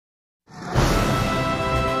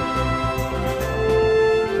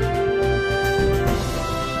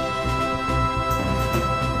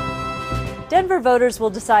Denver voters will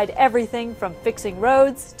decide everything from fixing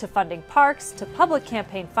roads, to funding parks, to public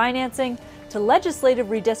campaign financing, to legislative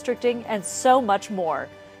redistricting, and so much more.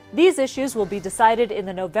 These issues will be decided in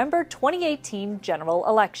the November 2018 general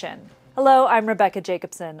election. Hello, I'm Rebecca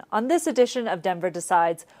Jacobson. On this edition of Denver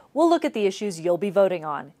Decides, we'll look at the issues you'll be voting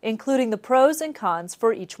on, including the pros and cons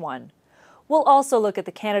for each one. We'll also look at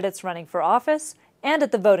the candidates running for office and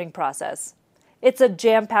at the voting process. It's a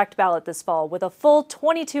jam-packed ballot this fall with a full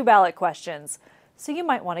 22 ballot questions, so you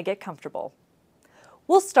might want to get comfortable.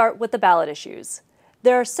 We'll start with the ballot issues.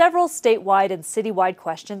 There are several statewide and citywide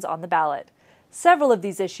questions on the ballot. Several of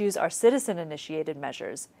these issues are citizen-initiated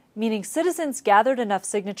measures, meaning citizens gathered enough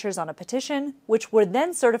signatures on a petition, which were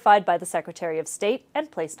then certified by the Secretary of State and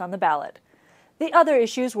placed on the ballot. The other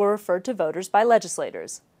issues were referred to voters by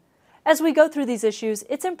legislators. As we go through these issues,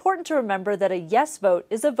 it's important to remember that a yes vote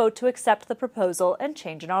is a vote to accept the proposal and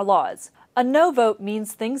change in our laws. A no vote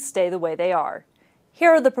means things stay the way they are. Here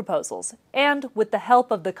are the proposals, and with the help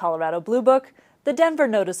of the Colorado Blue Book, the Denver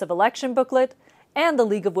Notice of Election booklet, and the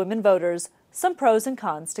League of Women Voters, some pros and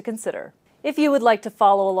cons to consider. If you would like to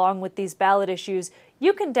follow along with these ballot issues,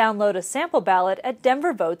 you can download a sample ballot at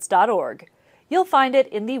denvervotes.org. You'll find it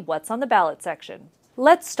in the What's on the Ballot section.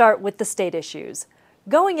 Let's start with the state issues.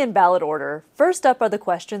 Going in ballot order, first up are the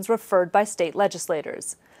questions referred by state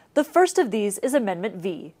legislators. The first of these is Amendment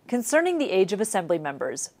V, concerning the age of assembly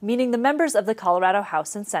members, meaning the members of the Colorado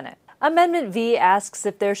House and Senate. Amendment V asks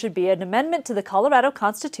if there should be an amendment to the Colorado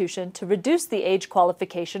Constitution to reduce the age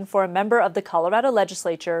qualification for a member of the Colorado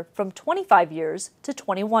legislature from 25 years to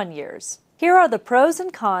 21 years. Here are the pros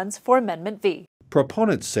and cons for Amendment V.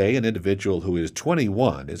 Proponents say an individual who is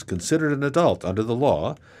 21 is considered an adult under the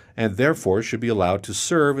law and therefore should be allowed to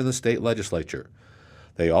serve in the state legislature.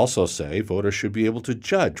 They also say voters should be able to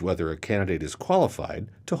judge whether a candidate is qualified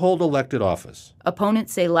to hold elected office.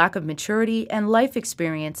 Opponents say lack of maturity and life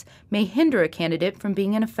experience may hinder a candidate from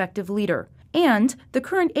being an effective leader. And the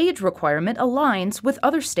current age requirement aligns with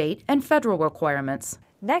other state and federal requirements.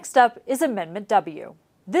 Next up is Amendment W.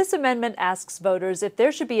 This amendment asks voters if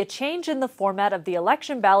there should be a change in the format of the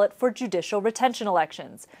election ballot for judicial retention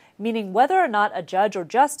elections, meaning whether or not a judge or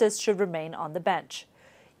justice should remain on the bench.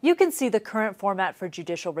 You can see the current format for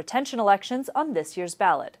judicial retention elections on this year's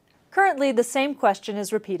ballot. Currently, the same question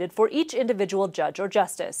is repeated for each individual judge or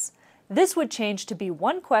justice. This would change to be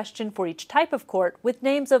one question for each type of court with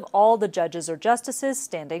names of all the judges or justices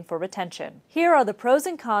standing for retention. Here are the pros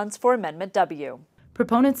and cons for Amendment W.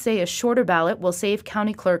 Proponents say a shorter ballot will save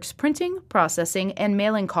county clerks printing, processing, and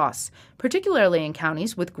mailing costs, particularly in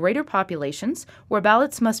counties with greater populations where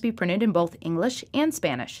ballots must be printed in both English and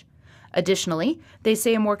Spanish. Additionally, they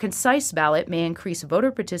say a more concise ballot may increase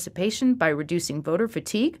voter participation by reducing voter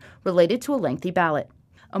fatigue related to a lengthy ballot.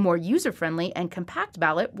 A more user-friendly and compact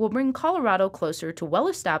ballot will bring Colorado closer to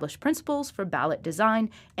well-established principles for ballot design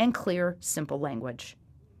and clear, simple language.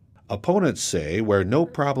 Opponents say where no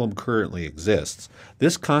problem currently exists,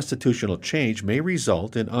 this constitutional change may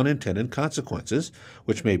result in unintended consequences,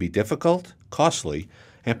 which may be difficult, costly,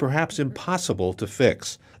 and perhaps impossible to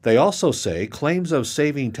fix. They also say claims of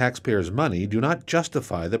saving taxpayers' money do not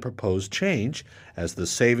justify the proposed change, as the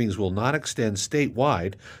savings will not extend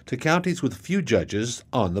statewide to counties with few judges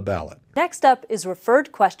on the ballot. Next up is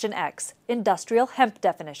Referred Question X, Industrial Hemp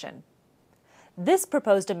Definition. This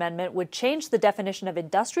proposed amendment would change the definition of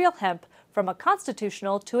industrial hemp from a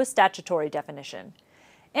constitutional to a statutory definition.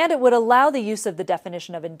 And it would allow the use of the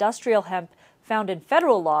definition of industrial hemp found in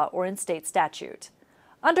federal law or in state statute.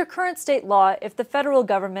 Under current state law, if the federal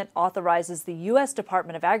government authorizes the U.S.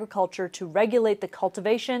 Department of Agriculture to regulate the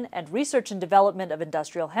cultivation and research and development of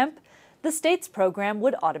industrial hemp, the state's program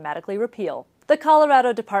would automatically repeal. The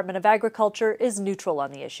Colorado Department of Agriculture is neutral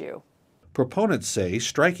on the issue. Proponents say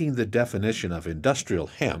striking the definition of industrial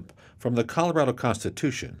hemp from the Colorado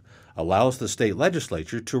Constitution allows the state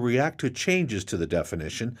legislature to react to changes to the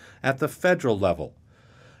definition at the federal level.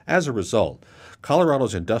 As a result,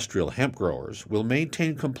 Colorado's industrial hemp growers will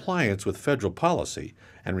maintain compliance with federal policy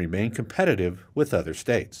and remain competitive with other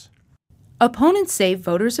states. Opponents say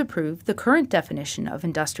voters approved the current definition of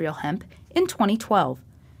industrial hemp in 2012.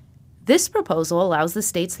 This proposal allows the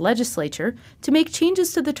state's legislature to make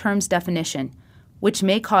changes to the term's definition, which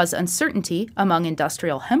may cause uncertainty among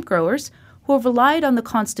industrial hemp growers who have relied on the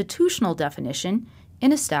constitutional definition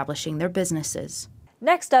in establishing their businesses.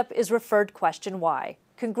 Next up is Referred Question Y,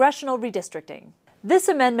 Congressional Redistricting. This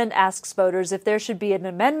amendment asks voters if there should be an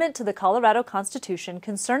amendment to the Colorado Constitution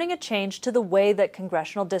concerning a change to the way that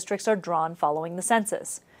congressional districts are drawn following the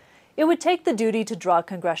census. It would take the duty to draw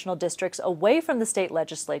congressional districts away from the state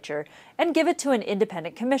legislature and give it to an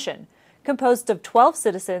independent commission, composed of 12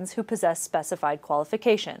 citizens who possess specified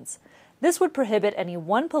qualifications. This would prohibit any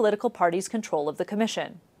one political party's control of the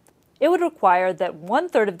commission. It would require that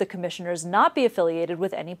 1/3 of the commissioners not be affiliated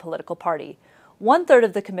with any political party, 1/3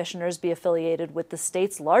 of the commissioners be affiliated with the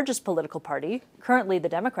state's largest political party, currently the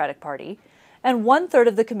Democratic Party, and 1/3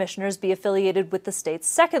 of the commissioners be affiliated with the state's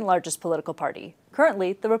second largest political party,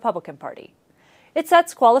 currently the Republican Party. It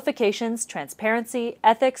sets qualifications, transparency,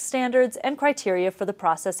 ethics standards, and criteria for the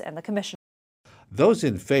process and the commission. Those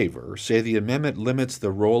in favor say the amendment limits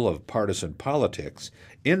the role of partisan politics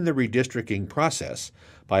in the redistricting process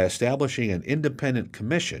by establishing an independent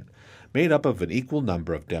commission made up of an equal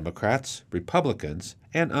number of Democrats, Republicans,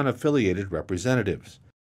 and unaffiliated representatives.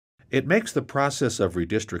 It makes the process of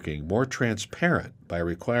redistricting more transparent by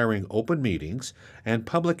requiring open meetings and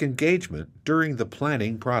public engagement during the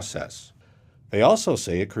planning process. They also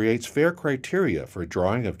say it creates fair criteria for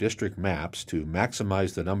drawing of district maps to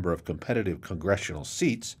maximize the number of competitive congressional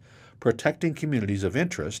seats, protecting communities of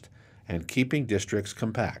interest, and keeping districts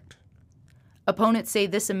compact. Opponents say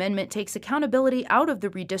this amendment takes accountability out of the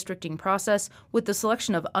redistricting process with the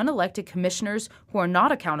selection of unelected commissioners who are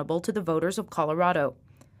not accountable to the voters of Colorado.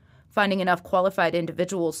 Finding enough qualified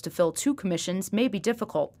individuals to fill 2 commissions may be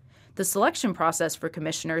difficult. The selection process for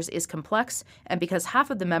commissioners is complex, and because half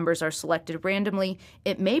of the members are selected randomly,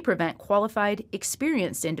 it may prevent qualified,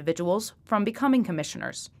 experienced individuals from becoming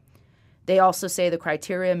commissioners. They also say the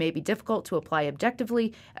criteria may be difficult to apply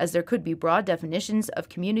objectively, as there could be broad definitions of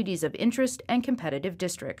communities of interest and competitive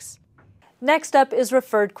districts. Next up is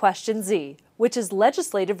Referred Question Z, which is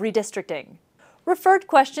legislative redistricting. Referred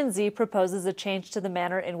Question Z proposes a change to the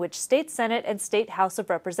manner in which State Senate and State House of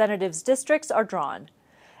Representatives districts are drawn.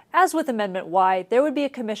 As with Amendment Y, there would be a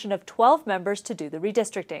commission of 12 members to do the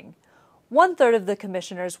redistricting. 1/3 of the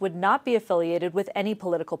commissioners would not be affiliated with any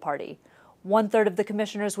political party. 1/3 of the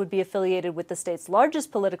commissioners would be affiliated with the state's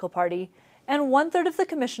largest political party, and 1/3 of the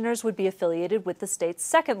commissioners would be affiliated with the state's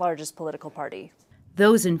second largest political party.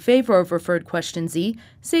 Those in favor of Referred Question Z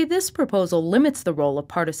say this proposal limits the role of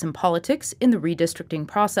partisan politics in the redistricting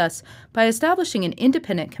process by establishing an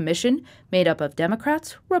independent commission made up of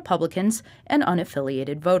Democrats, Republicans, and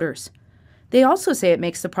unaffiliated voters. They also say it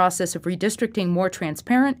makes the process of redistricting more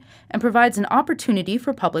transparent and provides an opportunity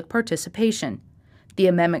for public participation. The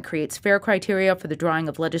amendment creates fair criteria for the drawing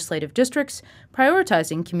of legislative districts,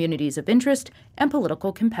 prioritizing communities of interest and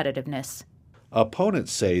political competitiveness.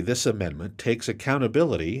 Opponents say this amendment takes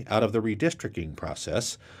accountability out of the redistricting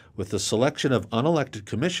process with the selection of unelected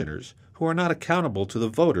commissioners who are not accountable to the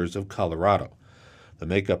voters of Colorado. The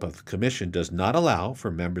makeup of the commission does not allow for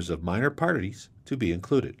members of minor parties to be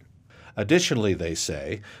included. Additionally, they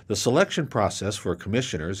say, the selection process for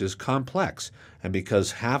commissioners is complex, and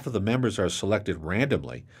because half of the members are selected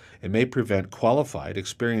randomly, it may prevent qualified,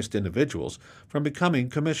 experienced individuals from becoming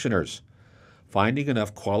commissioners. Finding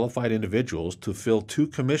enough qualified individuals to fill 2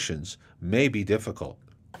 commissions may be difficult.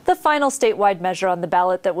 The final statewide measure on the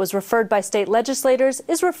ballot that was referred by state legislators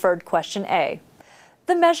is Referred Question A.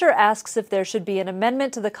 The measure asks if there should be an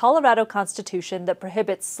amendment to the Colorado Constitution that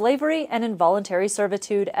prohibits slavery and involuntary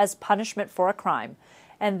servitude as punishment for a crime,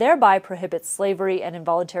 and thereby prohibits slavery and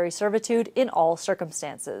involuntary servitude in all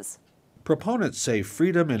circumstances. Proponents say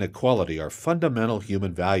freedom and equality are fundamental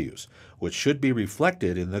human values, which should be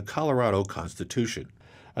reflected in the Colorado Constitution.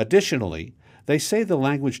 Additionally, they say the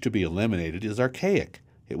language to be eliminated is archaic.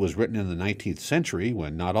 It was written in the 19th century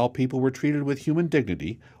when not all people were treated with human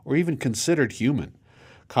dignity or even considered human.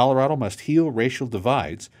 Colorado must heal racial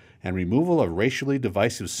divides, and removal of racially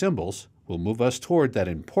divisive symbols will move us toward that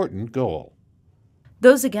important goal.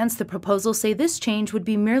 Those against the proposal say this change would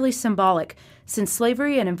be merely symbolic, since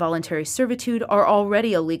slavery and involuntary servitude are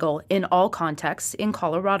already illegal in all contexts in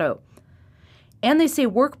Colorado. And they say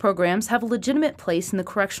work programs have a legitimate place in the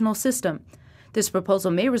correctional system. This proposal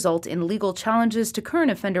may result in legal challenges to current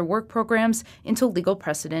offender work programs until legal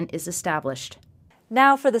precedent is established.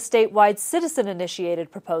 Now for the statewide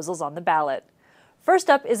citizen-initiated proposals on the ballot. First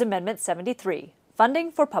up is Amendment 73,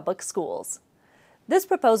 Funding for Public Schools. This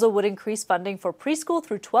proposal would increase funding for preschool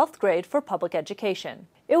through 12th grade for public education.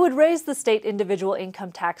 It would raise the state individual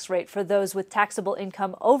income tax rate for those with taxable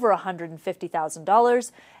income over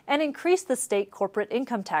 $150,000 and increase the state corporate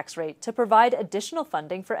income tax rate to provide additional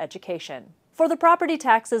funding for education. For the property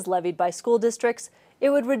taxes levied by school districts,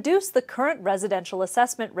 it would reduce the current residential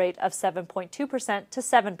assessment rate of 7.2% to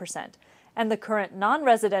 7%, and the current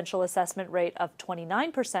non-residential assessment rate of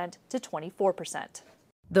 29% to 24%.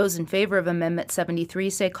 Those in favor of Amendment 73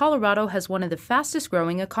 say Colorado has one of the fastest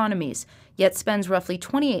growing economies, yet spends roughly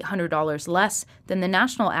 $2,800 less than the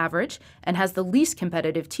national average and has the least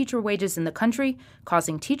competitive teacher wages in the country,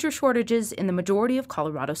 causing teacher shortages in the majority of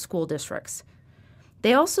Colorado school districts.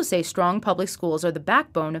 They also say strong public schools are the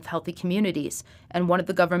backbone of healthy communities, and one of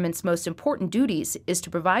the government's most important duties is to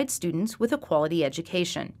provide students with a quality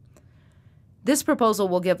education. This proposal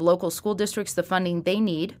will give local school districts the funding they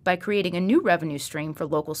need by creating a new revenue stream for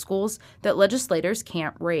local schools that legislators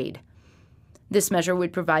can't raid. This measure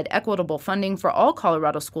would provide equitable funding for all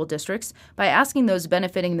Colorado school districts by asking those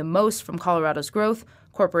benefiting the most from Colorado's growth,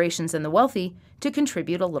 corporations and the wealthy, to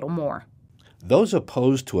contribute a little more. Those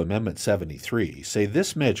opposed to Amendment 73 say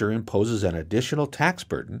this measure imposes an additional tax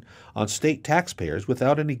burden on state taxpayers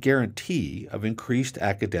without any guarantee of increased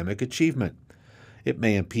academic achievement. It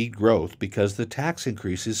may impede growth because the tax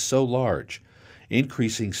increase is so large.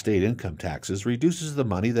 Increasing state income taxes reduces the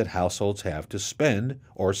money that households have to spend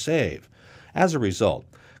or save. As a result,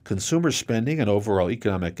 consumer spending and overall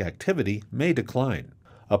economic activity may decline.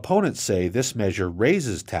 Opponents say this measure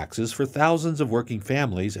raises taxes for thousands of working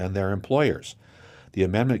families and their employers. The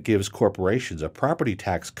amendment gives corporations a property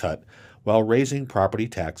tax cut while raising property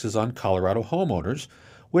taxes on Colorado homeowners,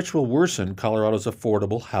 which will worsen Colorado's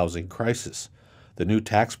affordable housing crisis. The new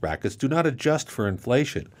tax brackets do not adjust for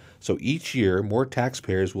inflation, so each year more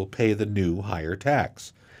taxpayers will pay the new higher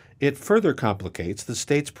tax. It further complicates the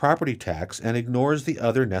state's property tax and ignores the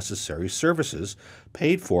other necessary services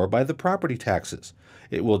paid for by the property taxes.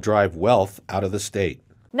 It will drive wealth out of the state.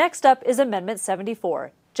 Next up is Amendment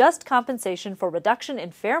 74, just compensation for reduction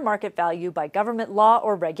in fair market value by government law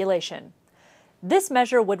or regulation. This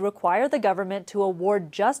measure would require the government to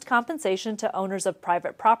award just compensation to owners of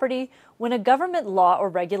private property when a government law or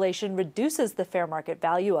regulation reduces the fair market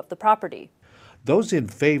value of the property. Those in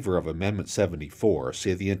favor of Amendment 74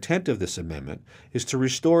 say the intent of this amendment is to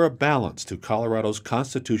restore a balance to Colorado's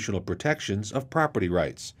constitutional protections of property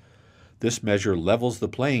rights. This measure levels the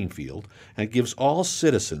playing field and gives all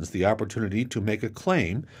citizens the opportunity to make a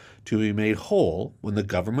claim to be made whole when the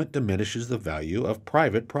government diminishes the value of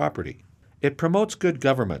private property. It promotes good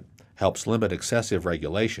government, helps limit excessive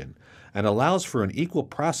regulation, and allows for an equal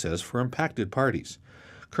process for impacted parties.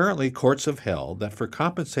 Currently, courts have held that for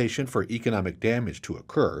compensation for economic damage to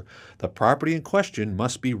occur, the property in question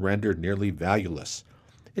must be rendered nearly valueless.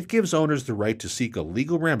 It gives owners the right to seek a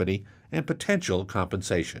legal remedy and potential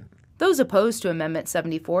compensation. Those opposed to Amendment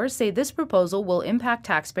 74 say this proposal will impact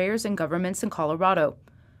taxpayers and governments in Colorado.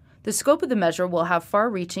 The scope of the measure will have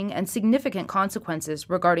far-reaching and significant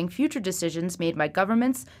consequences regarding future decisions made by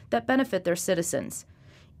governments that benefit their citizens.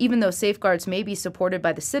 Even though safeguards may be supported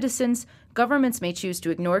by the citizens, governments may choose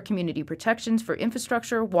to ignore community protections for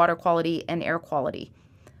infrastructure, water quality, and air quality.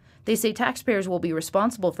 They say taxpayers will be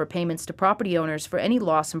responsible for payments to property owners for any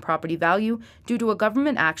loss in property value due to a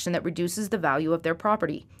government action that reduces the value of their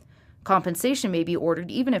property. Compensation may be ordered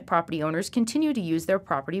even if property owners continue to use their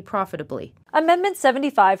property profitably. Amendment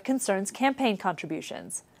 75 concerns campaign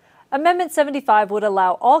contributions. Amendment 75 would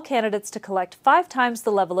allow all candidates to collect 5 times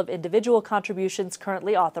the level of individual contributions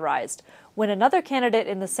currently authorized when another candidate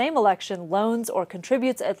in the same election loans or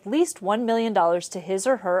contributes at least $1 million to his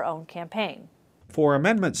or her own campaign. For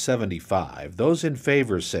Amendment 75, those in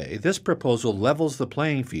favor say this proposal levels the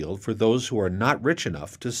playing field for those who are not rich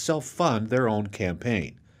enough to self-fund their own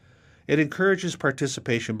campaign. It encourages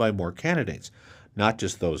participation by more candidates, not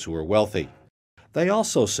just those who are wealthy. They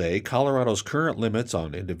also say Colorado's current limits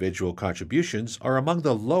on individual contributions are among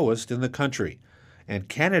the lowest in the country, and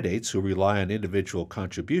candidates who rely on individual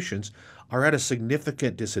contributions are at a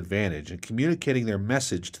significant disadvantage in communicating their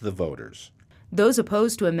message to the voters. Those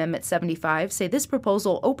opposed to Amendment 75 say this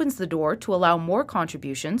proposal opens the door to allow more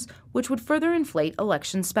contributions, which would further inflate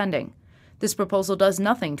election spending. This proposal does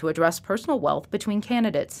nothing to address personal wealth between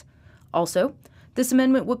candidates. Also, this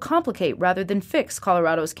amendment would complicate rather than fix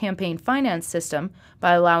Colorado's campaign finance system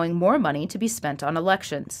by allowing more money to be spent on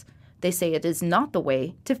elections. They say it is not the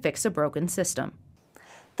way to fix a broken system.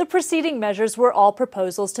 The preceding measures were all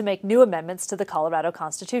proposals to make new amendments to the Colorado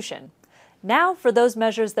Constitution. Now for those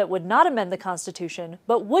measures that would not amend the Constitution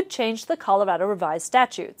but would change the Colorado Revised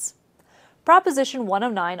Statutes. Proposition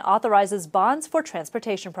 109 authorizes bonds for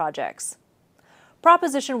transportation projects.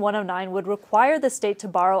 Proposition 109 would require the state to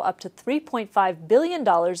borrow up to $3.5 billion in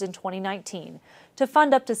 2019 to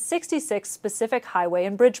fund up to 66 specific highway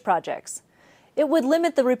and bridge projects. It would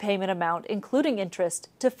limit the repayment amount, including interest,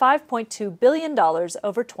 to $5.2 billion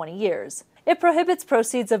over 20 years. It prohibits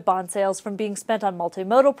proceeds of bond sales from being spent on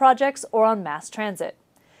multimodal projects or on mass transit.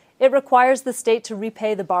 It requires the state to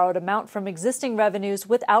repay the borrowed amount from existing revenues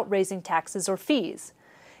without raising taxes or fees.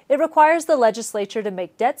 It requires the legislature to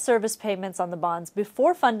make debt service payments on the bonds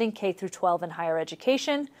before funding K-12 and higher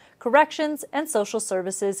education, corrections, and social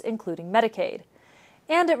services, including Medicaid.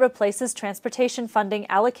 And it replaces transportation funding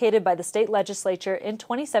allocated by the state legislature in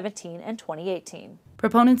 2017 and 2018.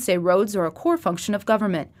 Proponents say roads are a core function of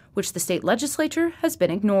government, which the state legislature has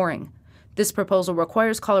been ignoring. This proposal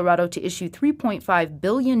requires Colorado to issue $3.5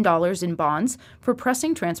 billion in bonds for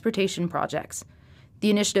pressing transportation projects. The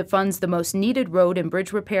initiative funds the most needed road and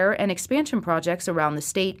bridge repair and expansion projects around the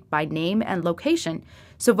state by name and location,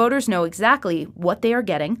 so voters know exactly what they are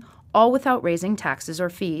getting, all without raising taxes or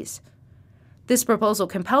fees. This proposal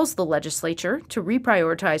compels the legislature to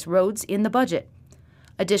reprioritize roads in the budget.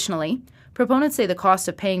 Additionally, proponents say the cost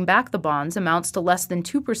of paying back the bonds amounts to less than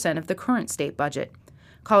 2% of the current state budget.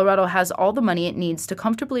 Colorado has all the money it needs to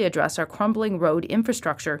comfortably address our crumbling road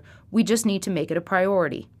infrastructure. We just need to make it a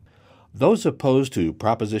priority. Those opposed to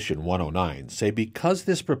Proposition 109 say because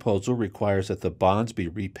this proposal requires that the bonds be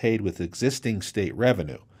repaid with existing state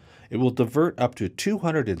revenue, it will divert up to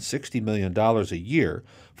 $260 million a year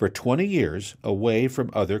for 20 years away from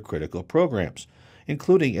other critical programs,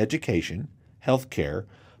 including education, health care,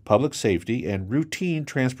 public safety, and routine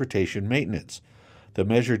transportation maintenance. The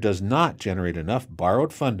measure does not generate enough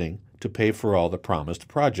borrowed funding to pay for all the promised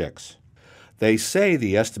projects. They say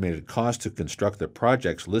the estimated cost to construct the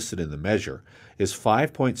projects listed in the measure is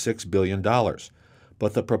 $5.6 billion,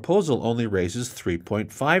 but the proposal only raises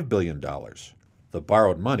 $3.5 billion. The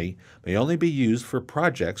borrowed money may only be used for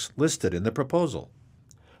projects listed in the proposal.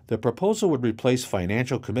 The proposal would replace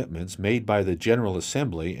financial commitments made by the General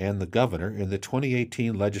Assembly and the governor in the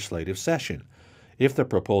 2018 legislative session. If the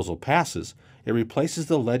proposal passes, it replaces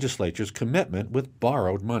the legislature's commitment with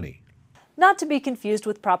borrowed money. Not to be confused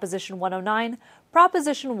with Proposition 109,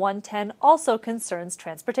 Proposition 110 also concerns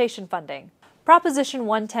transportation funding. Proposition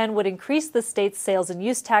 110 would increase the state's sales and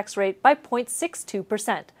use tax rate by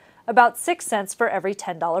 0.62%, about 6 cents for every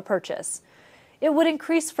 $10 purchase. It would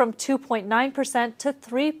increase from 2.9% to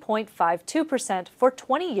 3.52% for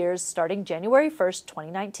 20 years starting January 1,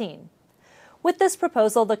 2019. With this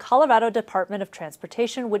proposal, the Colorado Department of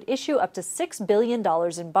Transportation would issue up to $6 billion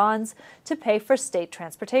in bonds to pay for state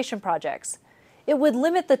transportation projects. It would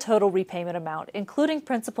limit the total repayment amount, including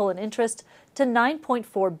principal and interest, to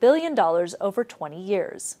 $9.4 billion over 20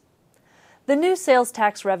 years. The new sales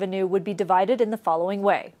tax revenue would be divided in the following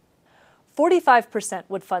way. 45%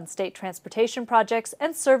 would fund state transportation projects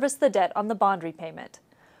and service the debt on the bond repayment.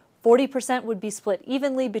 40% would be split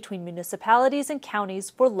evenly between municipalities and counties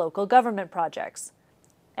for local government projects.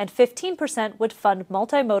 And 15% would fund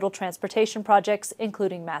multimodal transportation projects,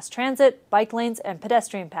 including mass transit, bike lanes, and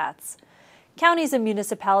pedestrian paths. Counties and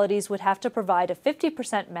municipalities would have to provide a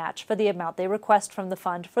 50% match for the amount they request from the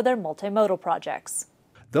fund for their multimodal projects.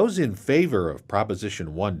 Those in favor of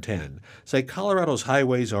Proposition 110 say Colorado's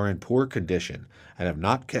highways are in poor condition and have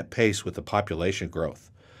not kept pace with the population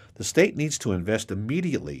growth. The state needs to invest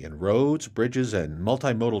immediately in roads, bridges, and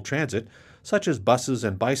multimodal transit, such as buses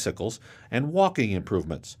and bicycles, and walking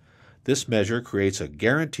improvements. This measure creates a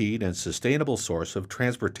guaranteed and sustainable source of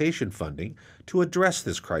transportation funding to address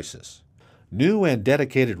this crisis. New and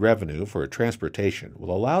dedicated revenue for transportation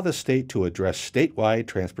will allow the state to address statewide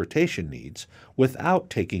transportation needs without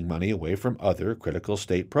taking money away from other critical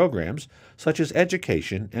state programs, such as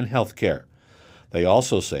education and health care. They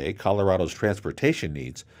also say Colorado's transportation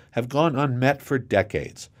needs have gone unmet for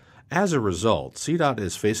decades. As a result, CDOT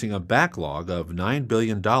is facing a backlog of $9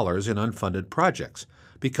 billion in unfunded projects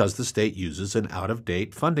because the state uses an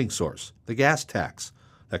out-of-date funding source, the gas tax,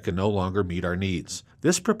 that can no longer meet our needs.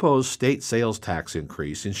 This proposed state sales tax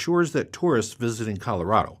increase ensures that tourists visiting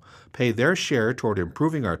Colorado pay their share toward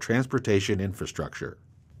improving our transportation infrastructure.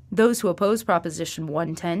 Those who oppose Proposition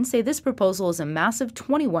 110 say this proposal is a massive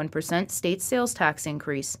 21% state sales tax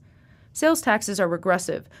increase. Sales taxes are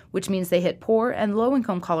regressive, which means they hit poor and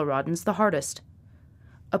low-income Coloradans the hardest.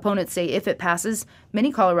 Opponents say if it passes,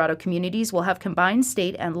 many Colorado communities will have combined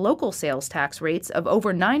state and local sales tax rates of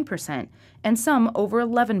over 9% and some over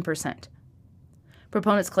 11%.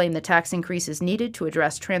 Proponents claim the tax increase is needed to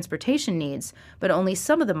address transportation needs, but only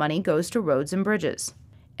some of the money goes to roads and bridges.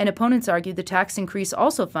 And opponents argue the tax increase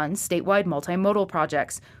also funds statewide multimodal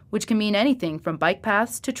projects, which can mean anything from bike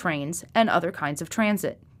paths to trains and other kinds of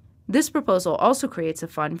transit. This proposal also creates a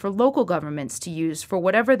fund for local governments to use for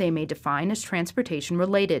whatever they may define as transportation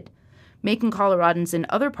related. Making Coloradans in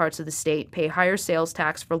other parts of the state pay higher sales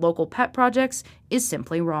tax for local pet projects is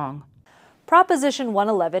simply wrong. Proposition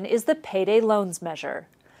 111 is the payday loans measure.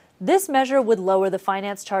 This measure would lower the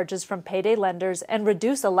finance charges from payday lenders and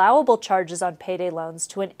reduce allowable charges on payday loans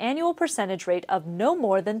to an annual percentage rate of no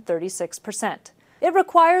more than 36%. It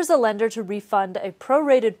requires a lender to refund a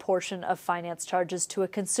prorated portion of finance charges to a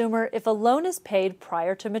consumer if a loan is paid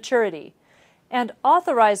prior to maturity, and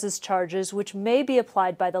authorizes charges which may be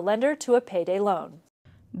applied by the lender to a payday loan.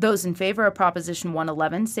 Those in favor of Proposition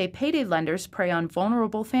 111 say payday lenders prey on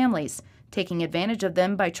vulnerable families, taking advantage of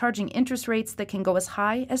them by charging interest rates that can go as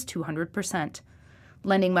high as 200%.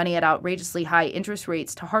 Lending money at outrageously high interest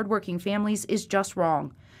rates to hardworking families is just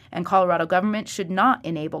wrong, and Colorado government should not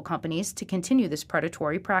enable companies to continue this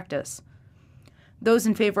predatory practice. Those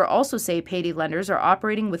in favor also say payday lenders are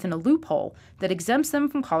operating within a loophole that exempts them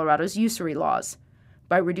from Colorado's usury laws.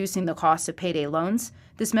 By reducing the cost of payday loans,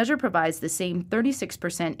 this measure provides the same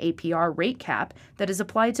 36% APR rate cap that is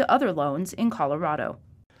applied to other loans in Colorado.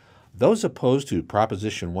 Those opposed to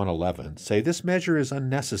Proposition 111 say this measure is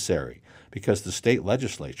unnecessary because the state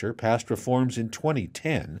legislature passed reforms in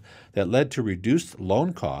 2010 that led to reduced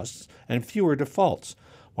loan costs and fewer defaults,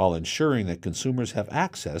 while ensuring that consumers have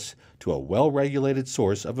access to a well-regulated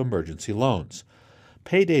source of emergency loans.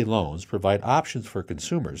 Payday loans provide options for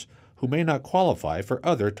consumers who may not qualify for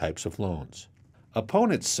other types of loans.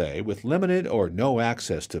 Opponents say with limited or no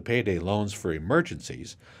access to payday loans for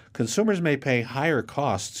emergencies, consumers may pay higher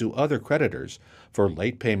costs to other creditors for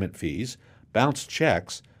late payment fees, bounced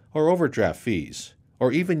checks, or overdraft fees,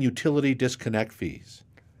 or even utility disconnect fees.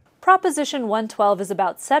 Proposition 112 is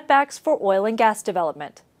about setbacks for oil and gas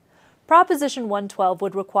development. Proposition 112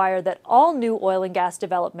 would require that all new oil and gas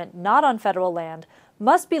development not on federal land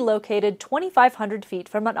must be located 2,500 feet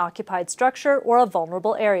from an occupied structure or a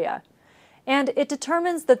vulnerable area. And it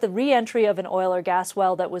determines that the re-entry of an oil or gas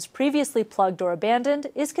well that was previously plugged or abandoned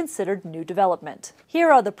is considered new development.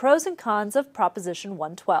 Here are the pros and cons of Proposition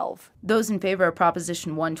 112. Those in favor of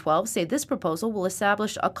Proposition 112 say this proposal will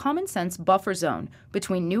establish a common-sense buffer zone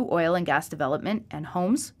between new oil and gas development and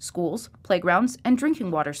homes, schools, playgrounds, and drinking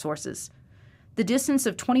water sources. The distance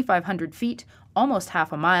of 2,500 feet, almost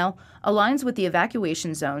half a mile, aligns with the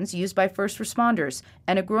evacuation zones used by first responders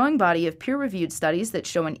and a growing body of peer-reviewed studies that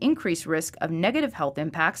show an increased risk of negative health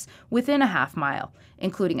impacts within a half mile,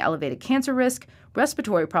 including elevated cancer risk,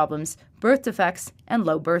 respiratory problems, birth defects, and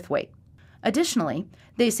low birth weight. Additionally,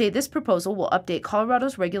 they say this proposal will update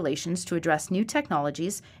Colorado's regulations to address new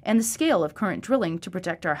technologies and the scale of current drilling to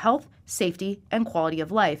protect our health, safety, and quality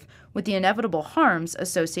of life, with the inevitable harms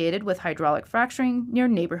associated with hydraulic fracturing near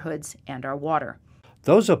neighborhoods and our water.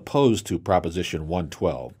 Those opposed to Proposition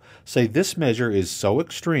 112 say this measure is so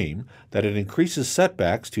extreme that it increases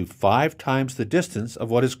setbacks to 5 times the distance of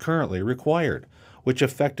what is currently required, which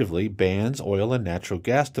effectively bans oil and natural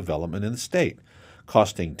gas development in the state,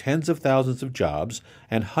 costing tens of thousands of jobs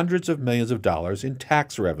and hundreds of millions of dollars in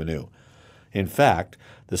tax revenue. In fact,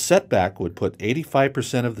 the setback would put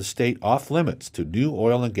 85% of the state off limits to new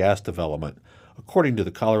oil and gas development, according to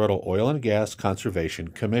the Colorado Oil and Gas Conservation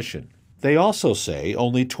Commission. They also say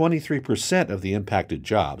only 23% of the impacted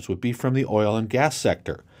jobs would be from the oil and gas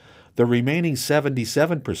sector. The remaining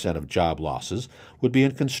 77% of job losses would be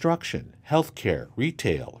in construction, healthcare,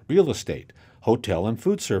 retail, real estate, hotel and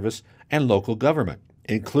food service, and local government,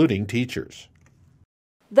 including teachers.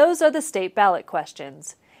 Those are the state ballot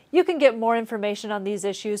questions. You can get more information on these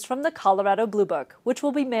issues from the Colorado Blue Book, which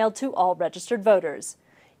will be mailed to all registered voters.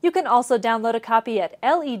 You can also download a copy at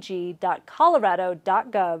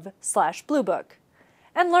leg.colorado.gov/bluebook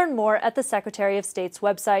and learn more at the Secretary of State's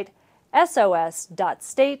website,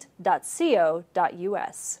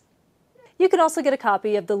 sos.state.co.us. You can also get a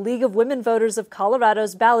copy of the League of Women Voters of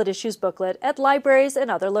Colorado's ballot issues booklet at libraries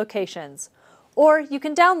and other locations, or you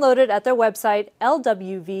can download it at their website,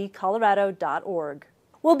 lwvcolorado.org.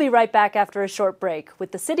 We'll be right back after a short break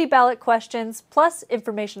with the city ballot questions, plus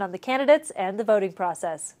information on the candidates and the voting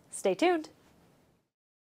process. Stay tuned.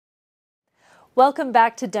 Welcome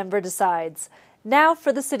back to Denver Decides. Now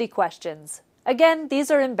for the city questions. Again,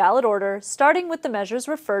 these are in ballot order, starting with the measures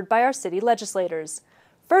referred by our city legislators.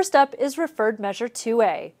 First up is Referred Measure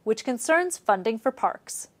 2A, which concerns funding for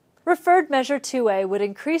parks. Referred Measure 2A would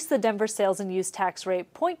increase the Denver sales and use tax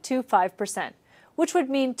rate 0.25%, which would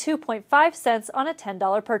mean 2.5 cents on a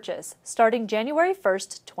 $10 purchase, starting January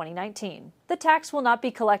 1st, 2019. The tax will not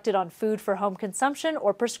be collected on food for home consumption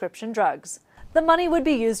or prescription drugs. The money would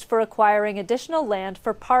be used for acquiring additional land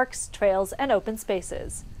for parks, trails, and open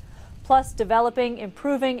spaces, plus developing,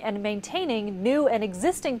 improving, and maintaining new and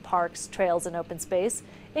existing parks, trails, and open space,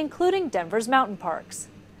 including Denver's mountain parks.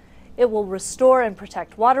 It will restore and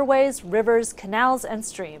protect waterways, rivers, canals, and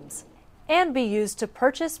streams, and be used to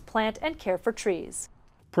purchase, plant, and care for trees.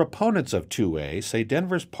 Proponents of 2A say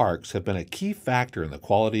Denver's parks have been a key factor in the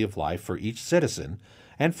quality of life for each citizen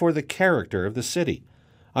and for the character of the city.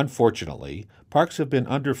 Unfortunately, parks have been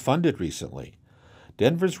underfunded recently.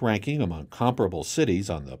 Denver's ranking among comparable cities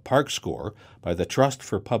on the Park Score by the Trust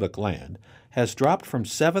for Public Land has dropped from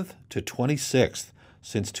 7th to 26th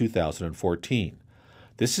since 2014.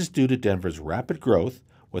 This is due to Denver's rapid growth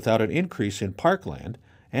without an increase in parkland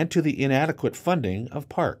and to the inadequate funding of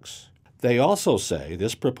parks. They also say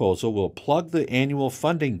this proposal will plug the annual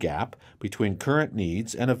funding gap between current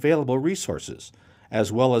needs and available resources,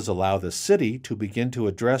 as well as allow the city to begin to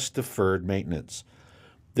address deferred maintenance.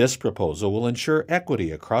 This proposal will ensure equity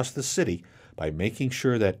across the city by making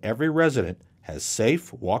sure that every resident has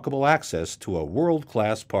safe, walkable access to a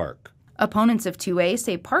world-class park. Opponents of 2A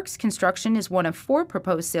say parks construction is one of 4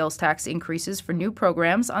 proposed sales tax increases for new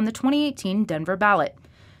programs on the 2018 Denver ballot.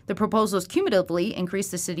 The proposals cumulatively increase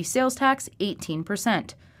the city sales tax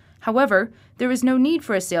 18%. However, there is no need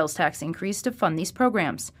for a sales tax increase to fund these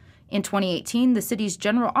programs. In 2018, the city's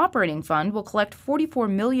general operating fund will collect $44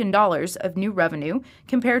 million of new revenue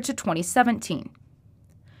compared to 2017.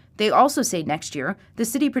 They also say next year, the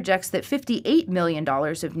city projects that $58 million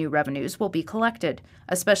of new revenues will be collected.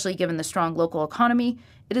 Especially given the strong local economy,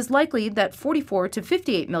 it is likely that $44 to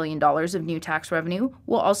 $58 million of new tax revenue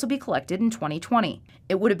will also be collected in 2020.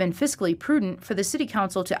 It would have been fiscally prudent for the City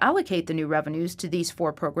Council to allocate the new revenues to these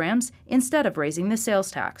 4 programs instead of raising the sales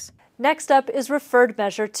tax. Next up is Referred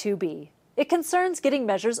Measure 2B. It concerns getting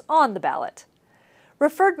measures on the ballot.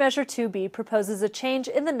 Referred Measure 2B proposes a change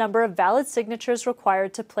in the number of valid signatures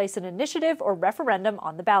required to place an initiative or referendum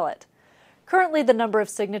on the ballot. Currently, the number of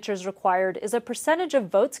signatures required is a percentage of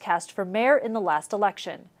votes cast for mayor in the last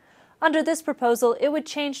election. Under this proposal, it would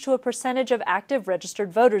change to a percentage of active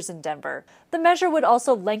registered voters in Denver. The measure would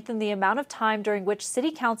also lengthen the amount of time during which City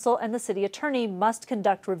Council and the City Attorney must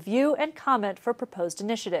conduct review and comment for proposed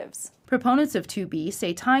initiatives. Proponents of 2B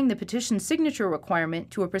say tying the petition signature requirement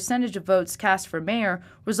to a percentage of votes cast for mayor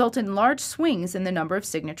resulted in large swings in the number of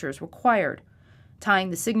signatures required. Tying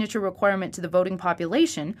the signature requirement to the voting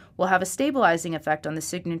population will have a stabilizing effect on the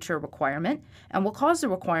signature requirement and will cause the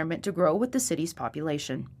requirement to grow with the city's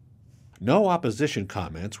population. No opposition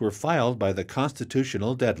comments were filed by the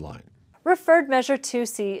constitutional deadline. Referred Measure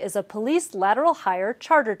 2C is a police lateral hire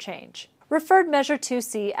charter change. Referred Measure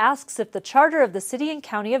 2C asks if the charter of the City and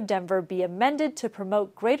County of Denver be amended to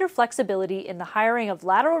promote greater flexibility in the hiring of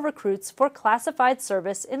lateral recruits for classified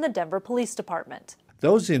service in the Denver Police Department.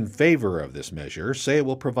 Those in favor of this measure say it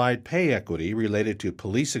will provide pay equity related to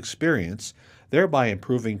police experience, thereby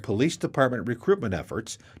improving police department recruitment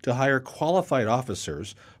efforts to hire qualified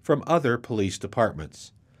officers from other police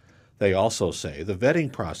departments. They also say the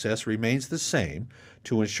vetting process remains the same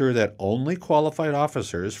to ensure that only qualified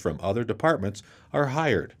officers from other departments are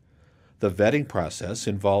hired. The vetting process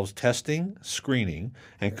involves testing, screening,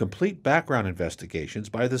 and complete background investigations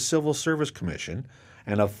by the Civil Service Commission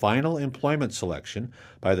and a final employment selection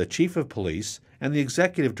by the Chief of Police and the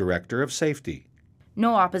Executive Director of Safety.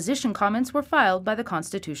 No opposition comments were filed by the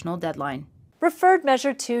constitutional deadline. Referred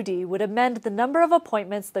Measure 2D would amend the number of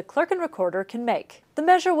appointments the clerk and recorder can make. The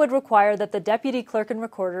measure would require that the deputy clerk and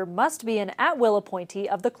recorder must be an at-will appointee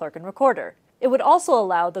of the clerk and recorder. It would also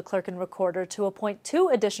allow the clerk and recorder to appoint 2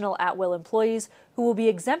 additional at-will employees who will be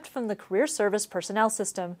exempt from the career service personnel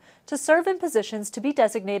system to serve in positions to be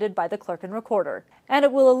designated by the clerk and recorder. And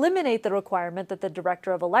it will eliminate the requirement that the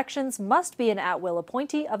director of elections must be an at-will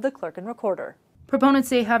appointee of the clerk and recorder. Proponents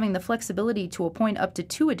say having the flexibility to appoint up to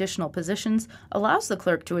 2 additional positions allows the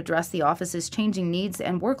clerk to address the office's changing needs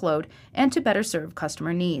and workload and to better serve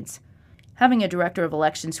customer needs. Having a director of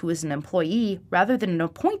elections who is an employee rather than an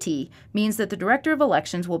appointee means that the director of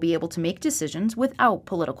elections will be able to make decisions without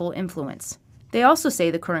political influence. They also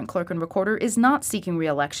say the current clerk and recorder is not seeking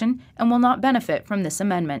re-election and will not benefit from this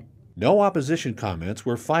amendment. No opposition comments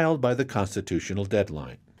were filed by the constitutional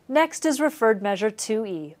deadline. Next is Referred Measure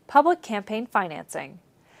 2E, Public Campaign Financing.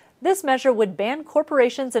 This measure would ban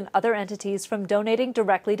corporations and other entities from donating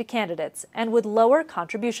directly to candidates and would lower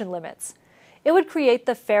contribution limits. It would create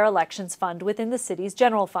the Fair Elections Fund within the city's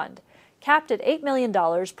general fund, capped at $8 million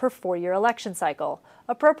per 4-year election cycle,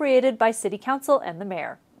 appropriated by City Council and the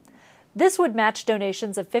Mayor. This would match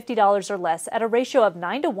donations of $50 or less at a ratio of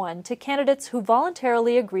 9-to-1 to candidates who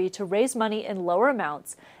voluntarily agree to raise money in lower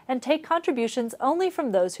amounts and take contributions only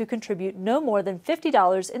from those who contribute no more than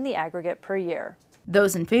 $50 in the aggregate per year.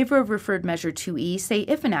 Those in favor of Referred Measure 2E say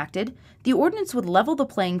if enacted, the ordinance would level the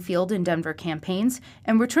playing field in Denver campaigns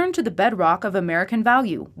and return to the bedrock of American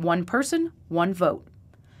value, one person, one vote.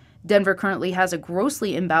 Denver currently has a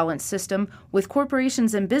grossly imbalanced system with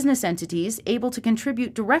corporations and business entities able to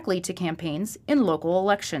contribute directly to campaigns in local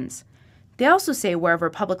elections. They also say wherever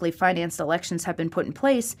publicly financed elections have been put in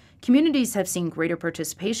place, communities have seen greater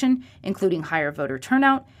participation, including higher voter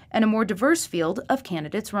turnout and a more diverse field of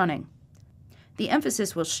candidates running. The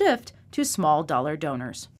emphasis will shift to small dollar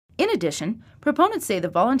donors. In addition, proponents say the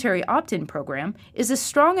voluntary opt-in program is as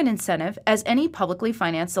strong an incentive as any publicly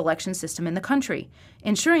financed election system in the country,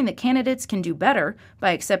 ensuring that candidates can do better by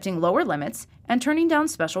accepting lower limits and turning down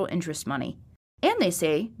special interest money. And they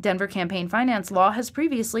say Denver campaign finance law has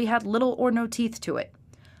previously had little or no teeth to it.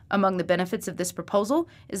 Among the benefits of this proposal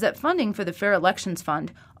is that funding for the Fair Elections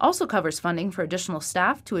Fund also covers funding for additional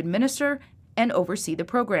staff to administer and oversee the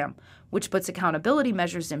program, which puts accountability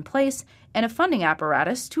measures in place and a funding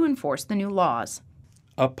apparatus to enforce the new laws.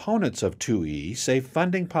 Opponents of 2E say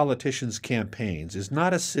funding politicians' campaigns is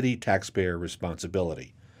not a city taxpayer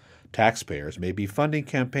responsibility. Taxpayers may be funding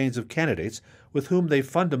campaigns of candidates with whom they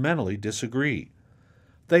fundamentally disagree.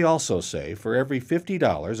 They also say for every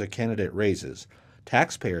 $50 a candidate raises,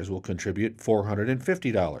 taxpayers will contribute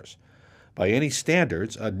 $450. By any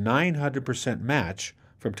standards, a 900% match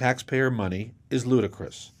from taxpayer money is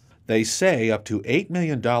ludicrous. They say up to $8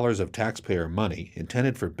 million of taxpayer money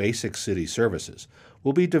intended for basic city services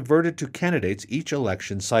will be diverted to candidates each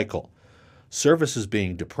election cycle. Services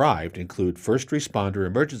being deprived include first responder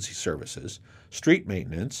emergency services, street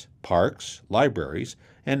maintenance, parks, libraries,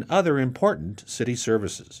 and other important city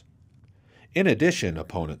services. In addition,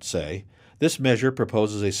 opponents say, this measure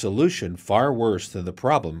proposes a solution far worse than the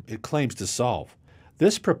problem it claims to solve.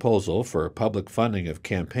 This proposal for public funding of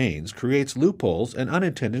campaigns creates loopholes and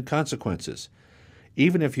unintended consequences.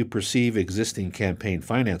 Even if you perceive existing campaign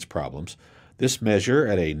finance problems, this measure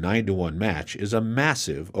at a 9-to-1 match is a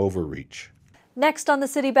massive overreach. Next on the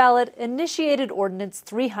city ballot, Initiated Ordinance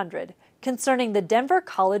 300, concerning the Denver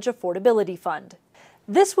College Affordability Fund.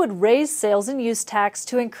 This would raise sales and use tax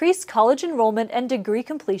to increase college enrollment and degree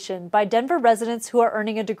completion by Denver residents who are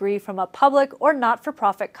earning a degree from a public or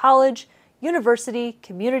not-for-profit college, university,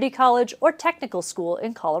 community college, or technical school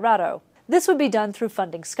in Colorado. This would be done through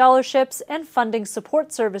funding scholarships and funding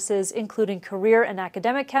support services, including career and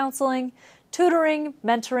academic counseling, tutoring,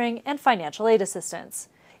 mentoring, and financial aid assistance.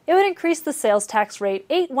 It would increase the sales tax rate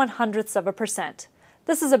 0.08%.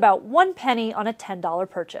 This is about 1 penny on a $10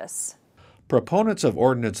 purchase. Proponents of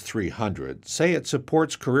Ordinance 300 say it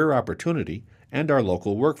supports career opportunity and our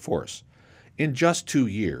local workforce. In just 2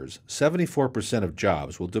 years, 74% of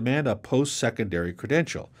jobs will demand a post-secondary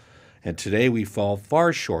credential, and today we fall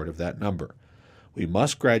far short of that number. We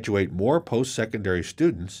must graduate more post-secondary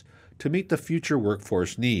students to meet the future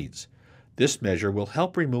workforce needs. This measure will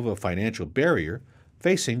help remove a financial barrier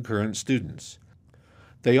facing current students.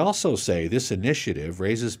 They also say this initiative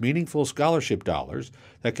raises meaningful scholarship dollars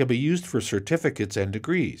that can be used for certificates and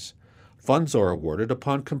degrees. Funds are awarded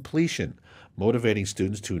upon completion, motivating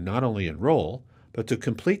students to not only enroll, but to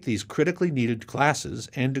complete these critically needed classes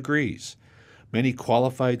and degrees. Many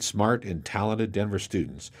qualified, smart, and talented Denver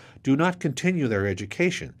students do not continue their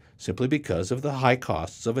education simply because of the high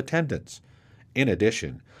costs of attendance. In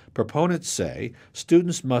addition, proponents say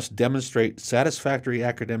students must demonstrate satisfactory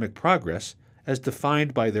academic progress as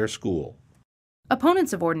defined by their school.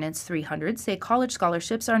 Opponents of Ordinance 300 say college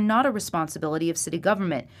scholarships are not a responsibility of city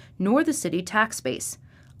government, nor the city tax base.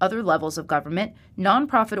 Other levels of government,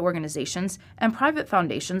 nonprofit organizations, and private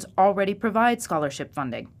foundations already provide scholarship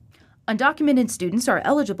funding. Undocumented students are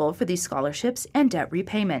eligible for these scholarships and debt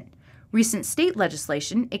repayment. Recent state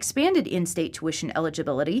legislation expanded in-state tuition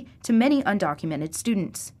eligibility to many undocumented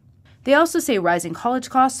students. They also say rising college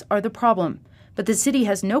costs are the problem, but the city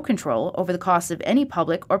has no control over the costs of any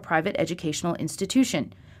public or private educational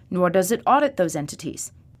institution, nor does it audit those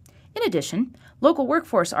entities. In addition, local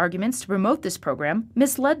workforce arguments to promote this program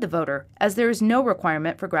misled the voter, as there is no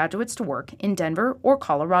requirement for graduates to work in Denver or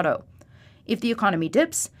Colorado. If the economy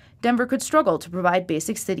dips, Denver could struggle to provide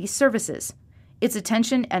basic city services. Its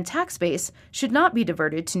attention and tax base should not be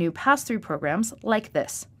diverted to new pass-through programs like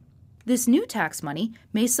this. This new tax money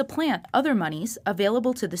may supplant other monies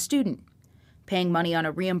available to the student. Paying money on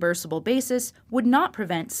a reimbursable basis would not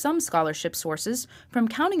prevent some scholarship sources from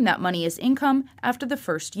counting that money as income after the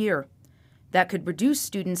first year. That could reduce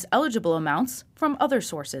students' eligible amounts from other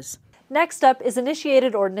sources. Next up is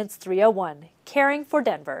Initiated Ordinance 301, Caring for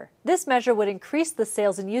Denver. This measure would increase the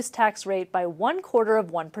sales and use tax rate by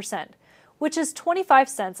 0.25%, which is 25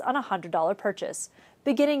 cents on a $100 purchase,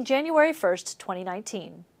 beginning January 1st,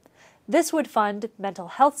 2019. This would fund mental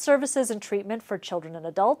health services and treatment for children and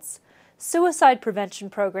adults, suicide prevention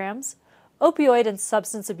programs, opioid and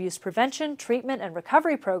substance abuse prevention, treatment and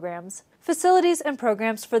recovery programs, facilities and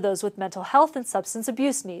programs for those with mental health and substance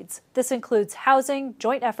abuse needs. This includes housing,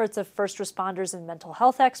 joint efforts of first responders and mental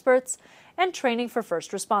health experts, and training for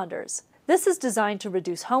first responders. This is designed to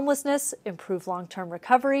reduce homelessness, improve long-term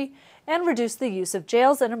recovery, and reduce the use of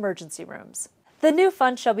jails and emergency rooms. The new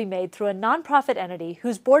fund shall be made through a nonprofit entity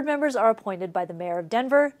whose board members are appointed by the Mayor of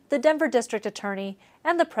Denver, the Denver District Attorney,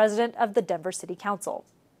 and the President of the Denver City Council.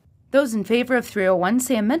 Those in favor of 301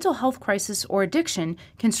 say a mental health crisis or addiction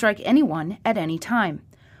can strike anyone at any time.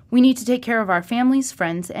 We need to take care of our families,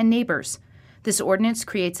 friends, and neighbors. This ordinance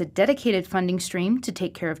creates a dedicated funding stream to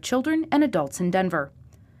take care of children and adults in Denver.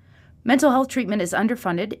 Mental health treatment is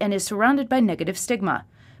underfunded and is surrounded by negative stigma.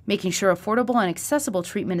 Making sure affordable and accessible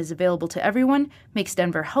treatment is available to everyone makes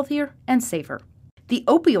Denver healthier and safer. The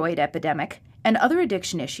opioid epidemic and other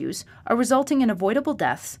addiction issues are resulting in avoidable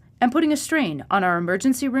deaths and putting a strain on our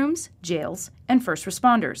emergency rooms, jails, and first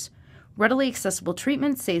responders. Readily accessible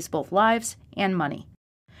treatment saves both lives and money.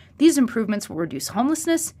 These improvements will reduce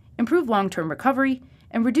homelessness, improve long-term recovery,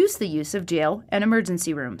 and reduce the use of jail and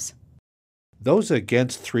emergency rooms. Those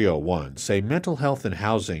against 301 say mental health and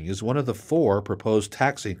housing is one of the 4 proposed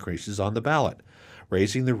tax increases on the ballot,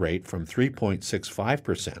 raising the rate from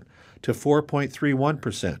 3.65% to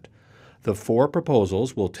 4.31%. The 4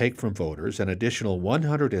 proposals will take from voters an additional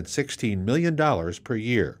 $116 million per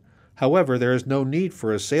year. However, there is no need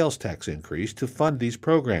for a sales tax increase to fund these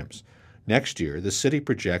programs. Next year, the city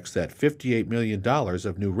projects that $58 million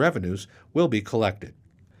of new revenues will be collected.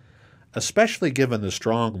 Especially given the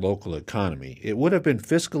strong local economy, it would have been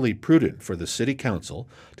fiscally prudent for the City Council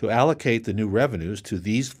to allocate the new revenues to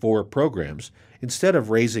these 4 programs instead of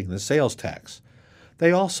raising the sales tax.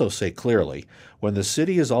 They also say clearly, when the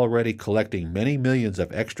city is already collecting many millions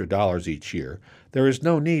of extra dollars each year, there is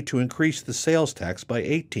no need to increase the sales tax by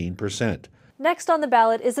 18%. Next on the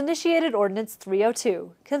ballot is Initiated Ordinance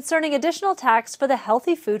 302, concerning additional tax for the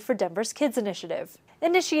Healthy Food for Denver's Kids initiative.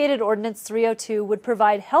 Initiated Ordinance 302 would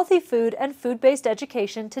provide healthy food and food-based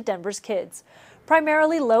education to Denver's kids,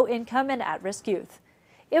 primarily low-income and at-risk youth.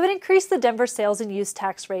 It would increase the Denver sales and use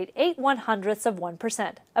tax rate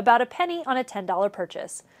 0.08%, about a penny on a $10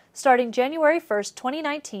 purchase, starting January 1,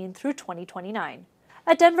 2019 through 2029.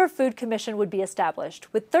 A Denver Food Commission would be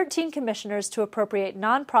established, with 13 commissioners to appropriate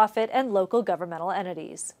nonprofit and local governmental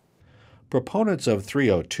entities. Proponents of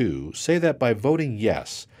 302 say that by voting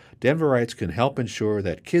yes, Denverites can help ensure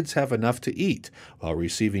that kids have enough to eat while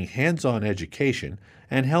receiving hands-on education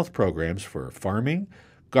and health programs for farming,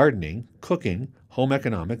 gardening, cooking, home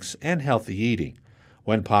economics, and healthy eating.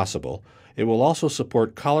 When possible, it will also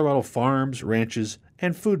support Colorado farms, ranches,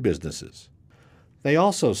 and food businesses. They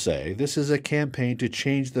also say this is a campaign to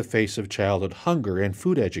change the face of childhood hunger and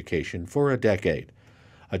food education for a decade.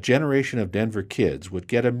 A generation of Denver kids would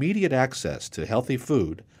get immediate access to healthy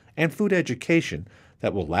food and food education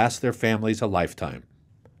that will last their families a lifetime.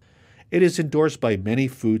 It is endorsed by many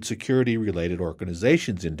food security-related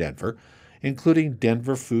organizations in Denver, including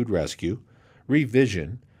Denver Food Rescue,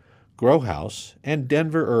 Revision, Grow House, and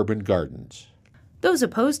Denver Urban Gardens. Those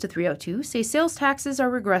opposed to 302 say sales taxes are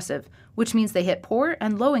regressive, which means they hit poor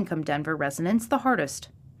and low-income Denver residents the hardest.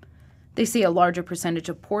 They say a larger percentage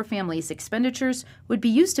of poor families' expenditures would be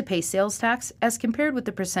used to pay sales tax as compared with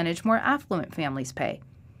the percentage more affluent families pay.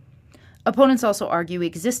 Opponents also argue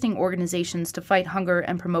existing organizations to fight hunger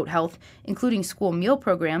and promote health, including school meal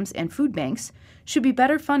programs and food banks, should be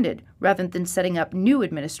better funded rather than setting up new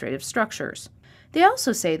administrative structures. They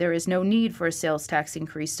also say there is no need for a sales tax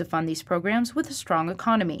increase to fund these programs with a strong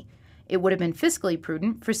economy. It would have been fiscally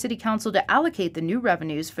prudent for City Council to allocate the new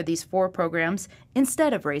revenues for these 4 programs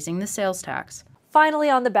instead of raising the sales tax. Finally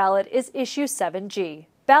on the ballot is Issue 7G.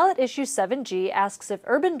 Ballot Issue 7G asks if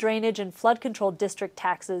urban drainage and flood control district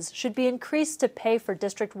taxes should be increased to pay for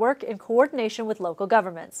district work in coordination with local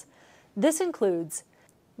governments. This includes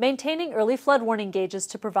maintaining early flood warning gauges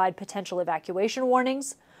to provide potential evacuation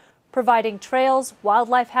warnings, providing trails,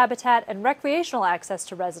 wildlife habitat, and recreational access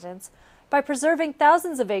to residents by preserving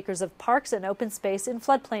thousands of acres of parks and open space in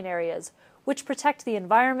floodplain areas, which protect the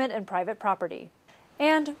environment and private property,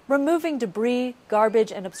 and removing debris,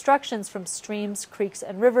 garbage, and obstructions from streams, creeks,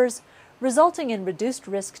 and rivers, resulting in reduced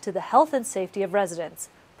risk to the health and safety of residents,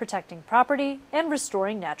 protecting property, and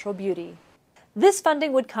restoring natural beauty. This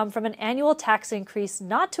funding would come from an annual tax increase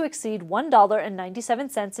not to exceed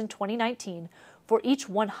 $1.97 in 2019 for each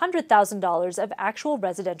 $100,000 of actual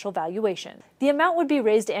residential valuation. The amount would be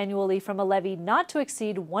raised annually from a levy not to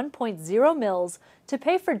exceed 1.0 mils to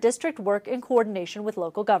pay for district work in coordination with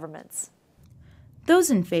local governments.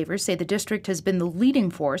 Those in favor say the district has been the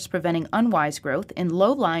leading force preventing unwise growth in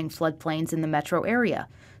low-lying floodplains in the metro area.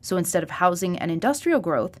 So instead of housing and industrial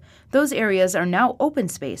growth, those areas are now open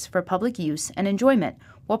space for public use and enjoyment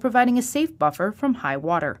while providing a safe buffer from high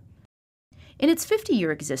water. In its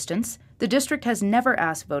 50-year existence, The district has never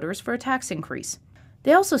asked voters for a tax increase.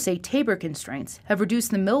 They also say Tabor constraints have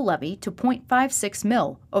reduced the mill levy to 0.56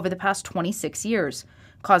 mil over the past 26 years,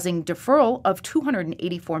 causing deferral of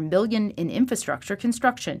 $284 million in infrastructure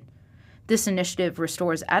construction. This initiative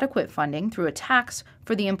restores adequate funding through a tax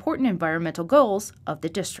for the important environmental goals of the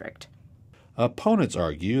district. Opponents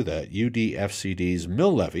argue that UDFCD's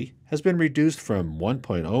mill levy has been reduced from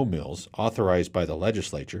 1.0 mils authorized by the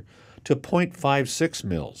legislature to 0.56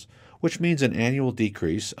 mils, which means an annual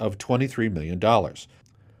decrease of $23 million.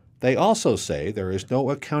 They also say there is no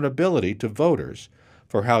accountability to voters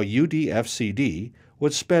for how UDFCD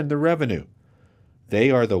would spend the revenue. They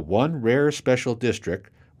are the one rare special district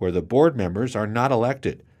where the board members are not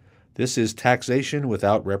elected. This is taxation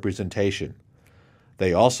without representation.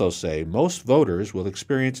 They also say most voters will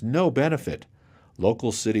experience no benefit.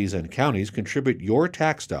 Local cities and counties contribute your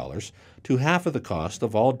tax dollars to half of the cost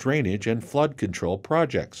of all drainage and flood control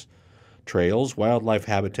projects. Trails, wildlife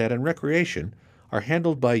habitat, and recreation are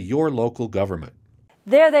handled by your local government.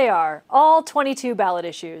 There they are, all 22 ballot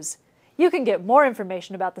issues. You can get more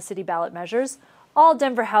information about the city ballot measures. All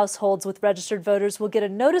Denver households with registered voters will get a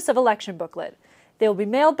notice of election booklet. They will be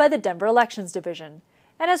mailed by the Denver Elections Division.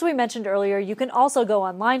 And as we mentioned earlier, you can also go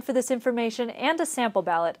online for this information and a sample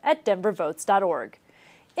ballot at denvervotes.org.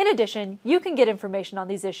 In addition, you can get information on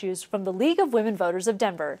these issues from the League of Women Voters of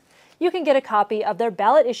Denver. You can get a copy of their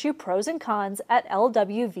ballot issue pros and cons at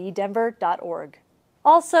lwvdenver.org.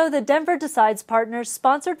 Also, the Denver Decides partners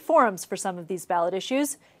sponsored forums for some of these ballot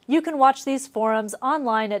issues. You can watch these forums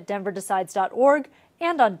online at denverdecides.org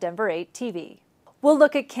and on Denver 8 TV. We'll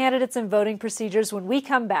look at candidates and voting procedures when we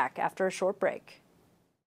come back after a short break.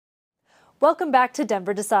 Welcome back to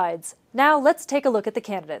Denver Decides. Now let's take a look at the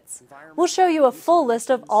candidates. We'll show you a full list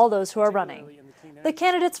of all those who are running. The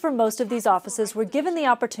candidates for most of these offices were given the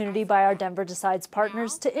opportunity by our Denver Decides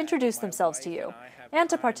partners to introduce themselves to you and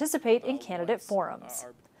to participate in candidate forums.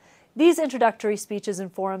 These introductory speeches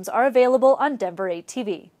and forums are available on Denver 8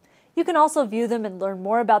 TV. You can also view them and learn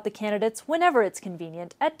more about the candidates whenever it's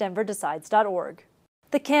convenient at denverdecides.org.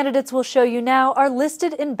 The candidates we'll show you now are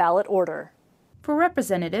listed in ballot order. For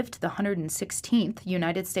representative to the 116th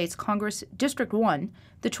United States Congress, District 1,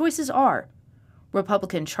 the choices are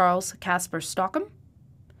Republican Charles Casper Stockham,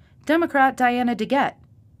 Democrat Diana DeGette,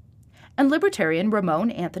 and Libertarian Ramon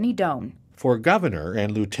Anthony Doan. For governor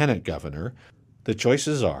and lieutenant governor, the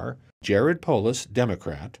choices are Jared Polis,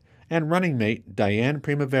 Democrat, and running mate Diane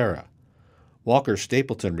Primavera, Walker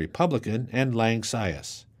Stapleton, Republican, and Lang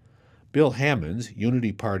Sias, Bill Hammonds,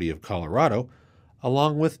 Unity Party of Colorado,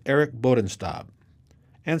 along with Eric Bodenstab,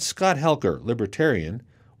 and Scott Helker, Libertarian,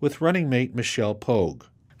 with running mate Michelle Pogue.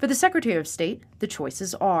 For the Secretary of State, the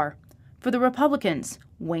choices are for the Republicans,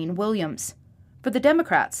 Wayne Williams, for the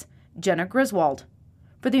Democrats, Jenna Griswold,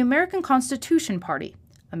 for the American Constitution Party,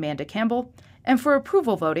 Amanda Campbell, and for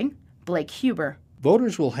approval voting, Blake Huber.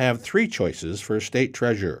 Voters will have three choices for state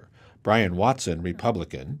treasurer: Brian Watson,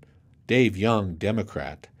 Republican, Dave Young,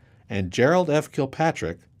 Democrat, and Gerald F.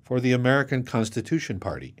 Kilpatrick for the American Constitution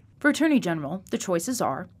Party. For Attorney General, the choices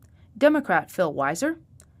are Democrat Phil Weiser,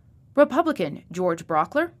 Republican George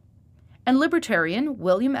Brockler, and Libertarian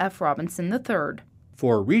William F. Robinson III.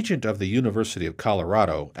 For Regent of the University of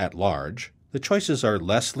Colorado at large, the choices are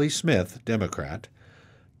Leslie Smith, Democrat,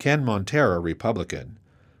 Ken Montero, Republican,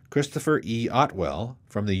 Christopher E. Otwell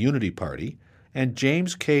from the Unity Party, and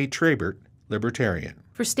James K. Trabert, Libertarian.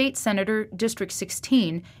 For State Senator District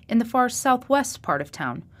 16 in the far southwest part of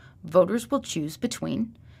town, voters will choose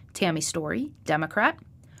between Tammy Story, Democrat,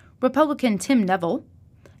 Republican Tim Neville,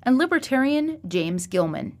 and Libertarian James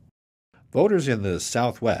Gilman. Voters in the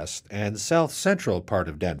southwest and south central part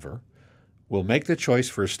of Denver will make the choice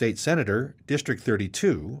for State Senator District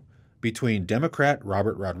 32 between Democrat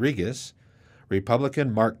Robert Rodriguez,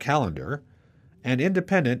 Republican Mark Callender, and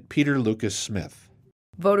Independent Peter Lucas Smith.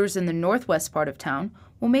 Voters in the northwest part of town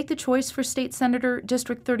will make the choice for State Senator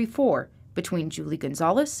District 34 between Julie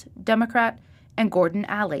Gonzalez, Democrat, and Gordon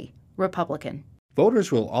Alley, Republican.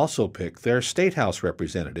 Voters will also pick their state house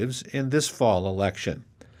representatives in this fall election.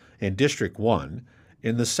 In District 1,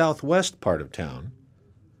 in the southwest part of town,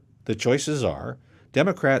 the choices are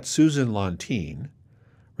Democrat Susan Lontine,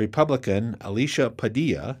 Republican Alicia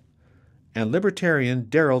Padilla, and Libertarian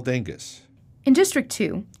Darrell Dingus. In District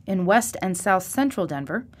 2, in west and south central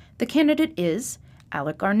Denver, the candidate is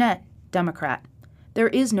Alec Garnett, Democrat. There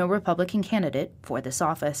is no Republican candidate for this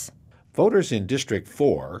office. Voters in District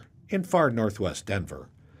 4, in far northwest Denver,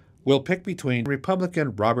 will pick between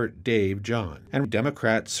Republican Robert Dave John and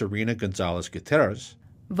Democrat Serena Gonzalez Gutierrez.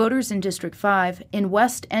 Voters in District 5, in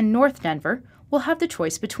west and north Denver, will have the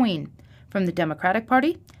choice between, from the Democratic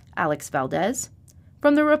Party, Alex Valdez.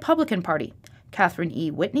 From the Republican Party, Catherine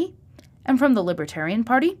E. Whitney. And from the Libertarian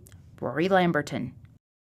Party, Rory Lamberton.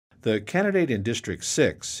 The candidate in District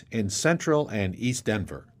 6 in Central and East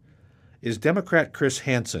Denver is Democrat Chris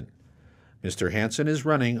Hansen. Mr. Hansen is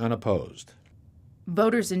running unopposed.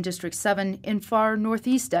 Voters in District 7 in far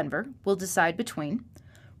northeast Denver will decide between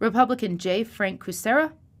Republican J. Frank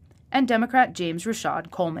Kucera and Democrat James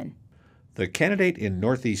Rashad Coleman. The candidate in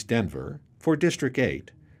northeast Denver for District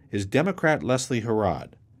 8 is Democrat Leslie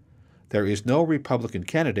Harrod. There is no Republican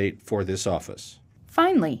candidate for this office.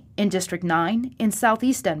 Finally, in District 9 in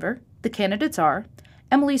southeast Denver, the candidates are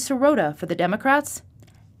Emily Sirota for the Democrats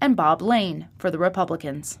and Bob Lane for the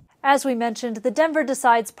Republicans. As we mentioned, the Denver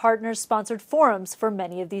Decides Partners sponsored forums for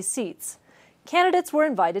many of these seats. Candidates were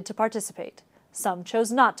invited to participate. Some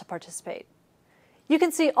chose not to participate. You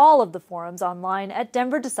can see all of the forums online at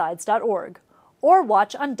denverdecides.org or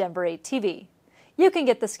watch on Denver 8 TV. You can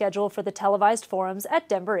get the schedule for the televised forums at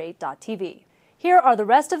denver8.tv. Here are the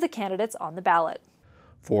rest of the candidates on the ballot.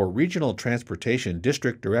 For Regional Transportation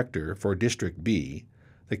District Director for District B,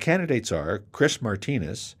 the candidates are Chris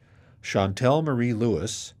Martinez, Chantel Marie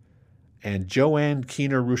Lewis, and Joanne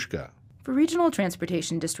Keener-Rushka. For Regional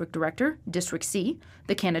Transportation District Director, District C,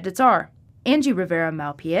 the candidates are Angie Rivera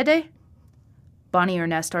Malpiede, Bonnie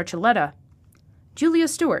Ernest Archuleta, Julia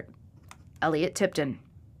Stewart, Elliot Tipton.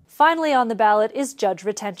 Finally on the ballot is judge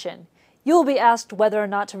retention. You will be asked whether or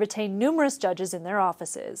not to retain numerous judges in their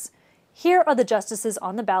offices. Here are the justices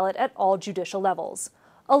on the ballot at all judicial levels,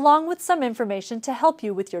 along with some information to help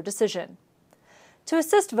you with your decision. To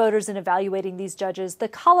assist voters in evaluating these judges, the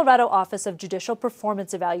Colorado Office of Judicial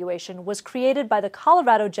Performance Evaluation was created by the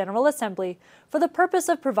Colorado General Assembly for the purpose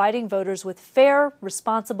of providing voters with fair,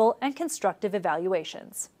 responsible, and constructive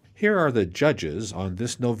evaluations. Here are the judges on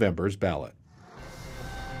this November's ballot.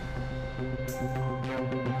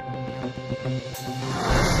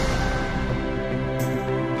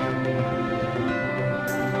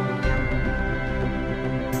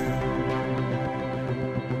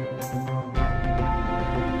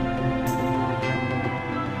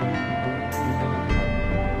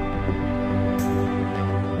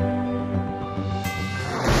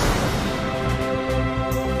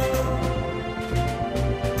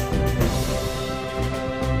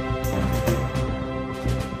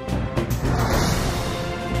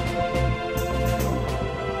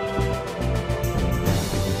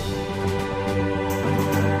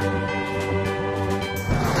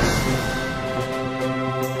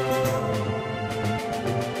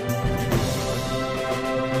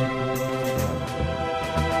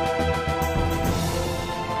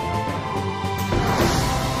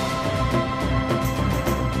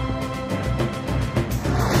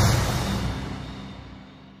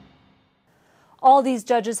 All these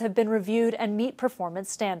judges have been reviewed and meet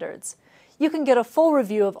performance standards. You can get a full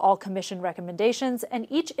review of all commission recommendations and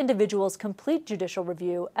each individual's complete judicial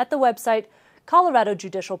review at the website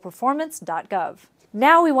coloradojudicialperformance.gov.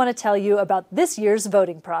 Now we want to tell you about this year's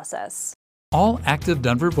voting process. All active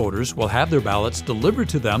Denver voters will have their ballots delivered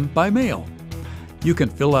to them by mail. You can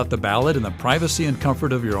fill out the ballot in the privacy and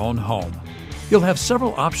comfort of your own home. You'll have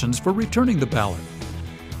several options for returning the ballot.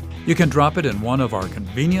 You can drop it in one of our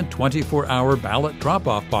convenient 24-hour ballot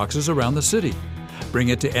drop-off boxes around the city. Bring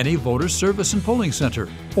it to any voter service and polling center,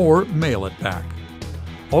 or mail it back.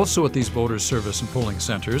 Also at these voter service and polling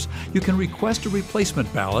centers, you can request a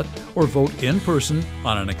replacement ballot or vote in person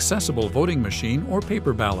on an accessible voting machine or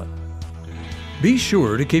paper ballot. Be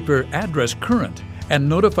sure to keep your address current and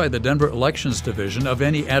notify the Denver Elections Division of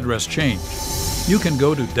any address change. You can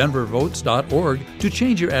go to denvervotes.org to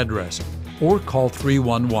change your address or call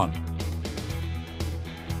 311.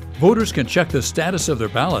 Voters can check the status of their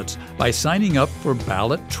ballots by signing up for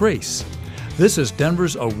Ballot Trace. This is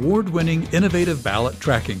Denver's award-winning innovative ballot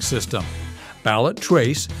tracking system. Ballot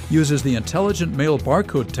Trace uses the intelligent mail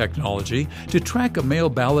barcode technology to track a mail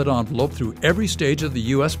ballot envelope through every stage of the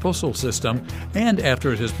U.S. postal system and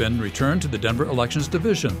after it has been returned to the Denver Elections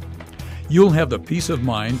Division. You'll have the peace of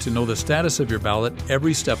mind to know the status of your ballot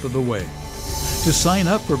every step of the way. To sign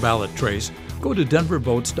up for Ballot Trace, go to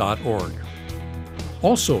denvervotes.org.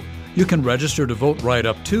 Also, you can register to vote right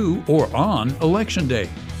up to or on Election Day.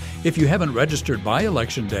 If you haven't registered by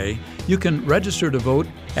Election Day, you can register to vote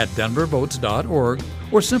at denvervotes.org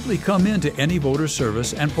or simply come in to any voter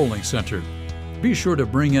service and polling center. Be sure to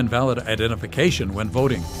bring in valid identification when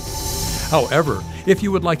voting. However, if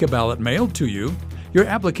you would like a ballot mailed to you, your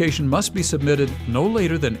application must be submitted no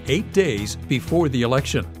later than 8 days before the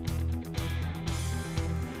election.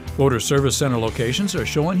 Voter Service Center locations are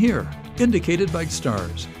shown here, indicated by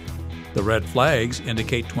stars. The red flags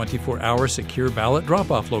indicate 24-hour secure ballot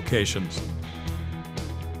drop-off locations.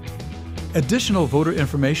 Additional voter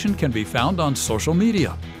information can be found on social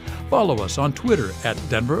media. Follow us on Twitter at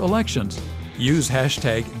Denver Elections. Use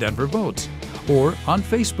hashtag DenverVotes, or on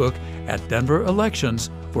Facebook at Denver Elections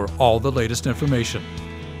for all the latest information.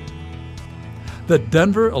 The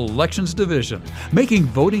Denver Elections Division, making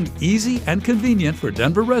voting easy and convenient for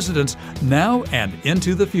Denver residents now and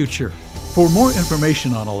into the future. For more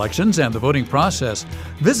information on elections and the voting process,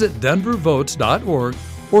 visit denvervotes.org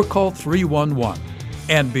or call 311.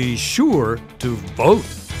 And be sure to vote.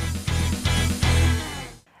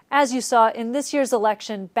 As you saw in this year's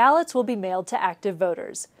election, ballots will be mailed to active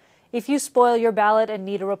voters. If you spoil your ballot and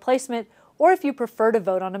need a replacement, or if you prefer to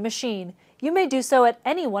vote on a machine, you may do so at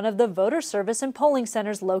any one of the voter service and polling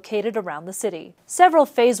centers located around the city. Several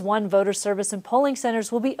Phase 1 voter service and polling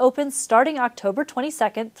centers will be open starting October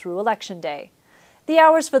 22nd through Election Day. The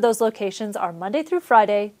hours for those locations are Monday through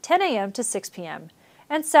Friday, 10 a.m. to 6 p.m.,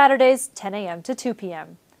 and Saturdays, 10 a.m. to 2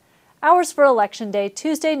 p.m. Hours for Election Day,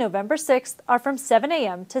 Tuesday, November 6th, are from 7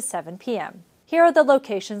 a.m. to 7 p.m. Here are the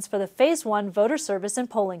locations for the Phase 1 voter service and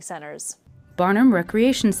polling centers. Barnum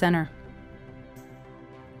Recreation Center,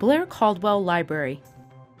 Blair Caldwell Library,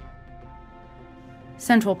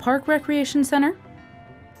 Central Park Recreation Center,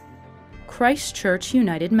 Christ Church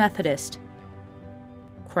United Methodist,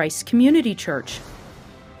 Christ Community Church,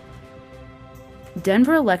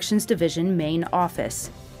 Denver Elections Division Main Office,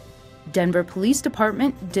 Denver Police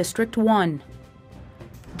Department District 1,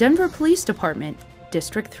 Denver Police Department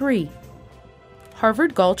District 3,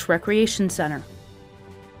 Harvard Gulch Recreation Center,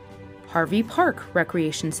 Harvey Park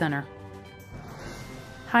Recreation Center,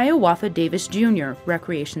 Hiawatha Davis Jr.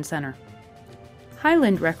 Recreation Center,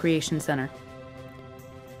 Highland Recreation Center,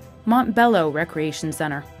 Montbello Recreation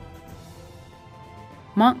Center,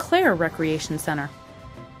 Montclair Recreation Center,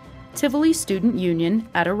 Tivoli Student Union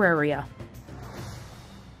at Auraria.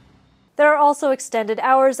 There are also extended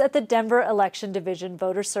hours at the Denver Election Division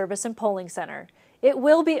Voter Service and Polling Center. It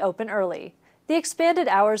will be open early. The expanded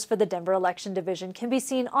hours for the Denver Election Division can be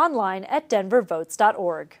seen online at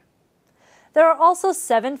denvervotes.org. There are also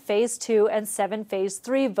 7 Phase 2 and 7 Phase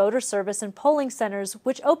 3 voter service and polling centers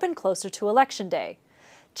which open closer to Election Day.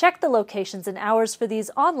 Check the locations and hours for these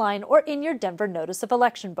online or in your Denver Notice of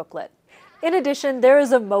Election booklet. In addition, there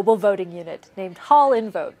is a mobile voting unit named Haul-In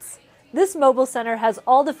Votes. This mobile center has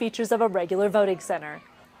all the features of a regular voting center.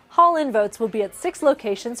 Haul-In Votes will be at 6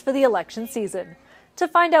 locations for the election season. To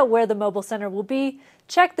find out where the mobile center will be,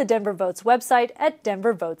 check the Denver Votes website at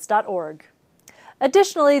denvervotes.org.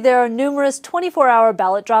 Additionally, there are numerous 24-hour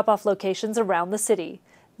ballot drop-off locations around the city.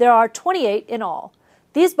 There are 28 in all.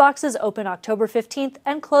 These boxes open October 15th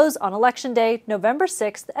and close on Election Day, November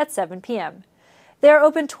 6th at 7 p.m. They are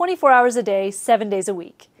open 24 hours a day, 7 days a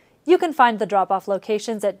week. You can find the drop-off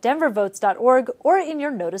locations at denvervotes.org or in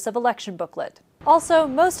your Notice of Election booklet. Also,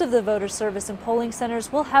 most of the voter service and polling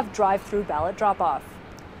centers will have drive-through ballot drop-off.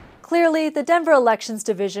 Clearly, the Denver Elections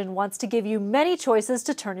Division wants to give you many choices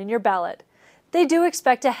to turn in your ballot. They do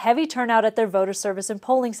expect a heavy turnout at their voter service and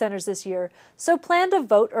polling centers this year, so plan to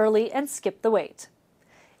vote early and skip the wait.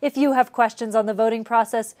 If you have questions on the voting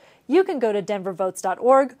process, you can go to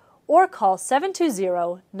denvervotes.org or call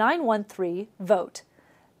 720-913-VOTE.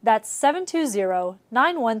 That's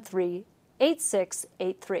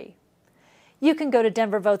 720-913-8683. You can go to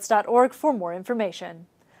denvervotes.org for more information.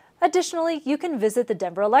 Additionally, you can visit the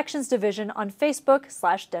Denver Elections Division on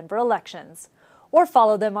Facebook/Denver Elections, or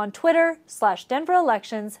follow them on Twitter/Denver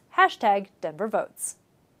Elections, #DenverVotes.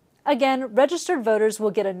 Again, registered voters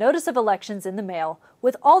will get a notice of elections in the mail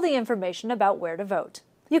with all the information about where to vote.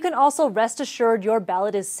 You can also rest assured your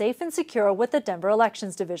ballot is safe and secure with the Denver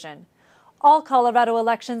Elections Division. All Colorado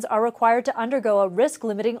elections are required to undergo a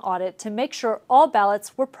risk-limiting audit to make sure all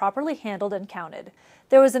ballots were properly handled and counted.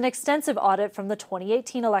 There was an extensive audit from the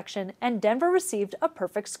 2018 election, and Denver received a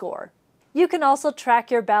perfect score. You can also track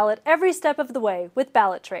your ballot every step of the way with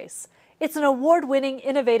Ballot Trace. It's an award-winning,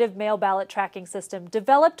 innovative mail ballot tracking system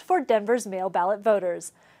developed for Denver's mail ballot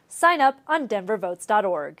voters. Sign up on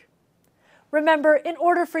denvervotes.org. Remember, in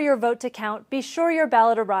order for your vote to count, be sure your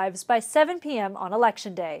ballot arrives by 7 p.m. on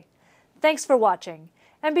Election Day. Thanks for watching,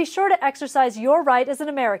 and be sure to exercise your right as an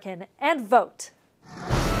American and vote.